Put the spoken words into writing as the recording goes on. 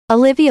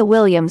Olivia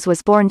Williams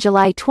was born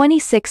July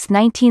 26,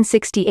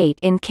 1968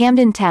 in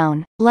Camden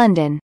Town,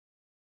 London.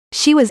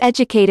 She was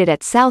educated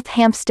at South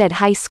Hampstead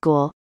High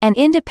School, an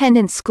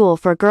independent school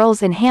for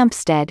girls in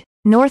Hampstead,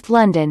 North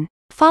London,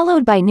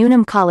 followed by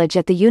Newnham College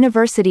at the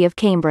University of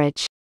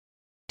Cambridge.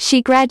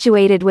 She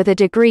graduated with a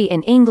degree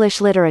in English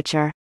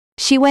literature.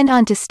 She went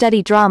on to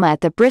study drama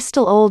at the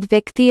Bristol Old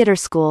Vic Theatre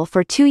School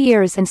for 2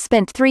 years and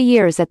spent 3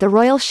 years at the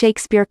Royal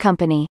Shakespeare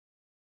Company.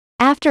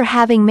 After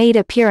having made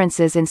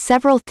appearances in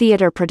several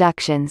theatre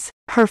productions,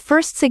 her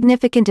first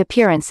significant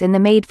appearance in the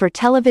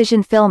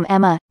made-for-television film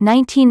Emma,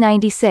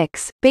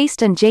 1996,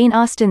 based on Jane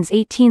Austen's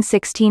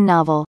 1816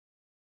 novel.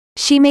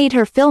 She made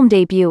her film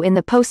debut in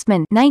The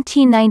Postman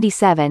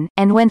 1997,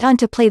 and went on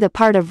to play the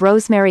part of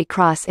Rosemary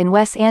Cross in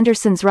Wes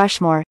Anderson's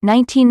Rushmore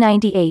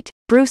 1998,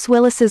 Bruce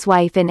Willis's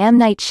wife in M.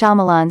 Night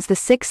Shyamalan's The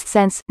Sixth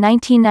Sense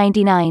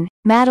 1999,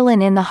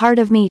 Madeline in the Heart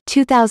of Me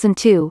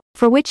 2002,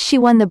 for which she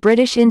won the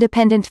British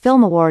Independent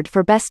Film Award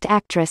for Best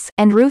Actress,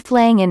 and Ruth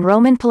Lang in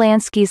Roman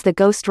Polanski's The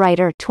Ghost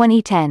Writer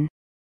 2010.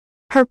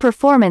 Her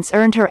performance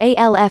earned her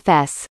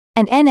ALFS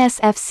and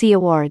NSFC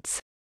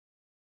awards.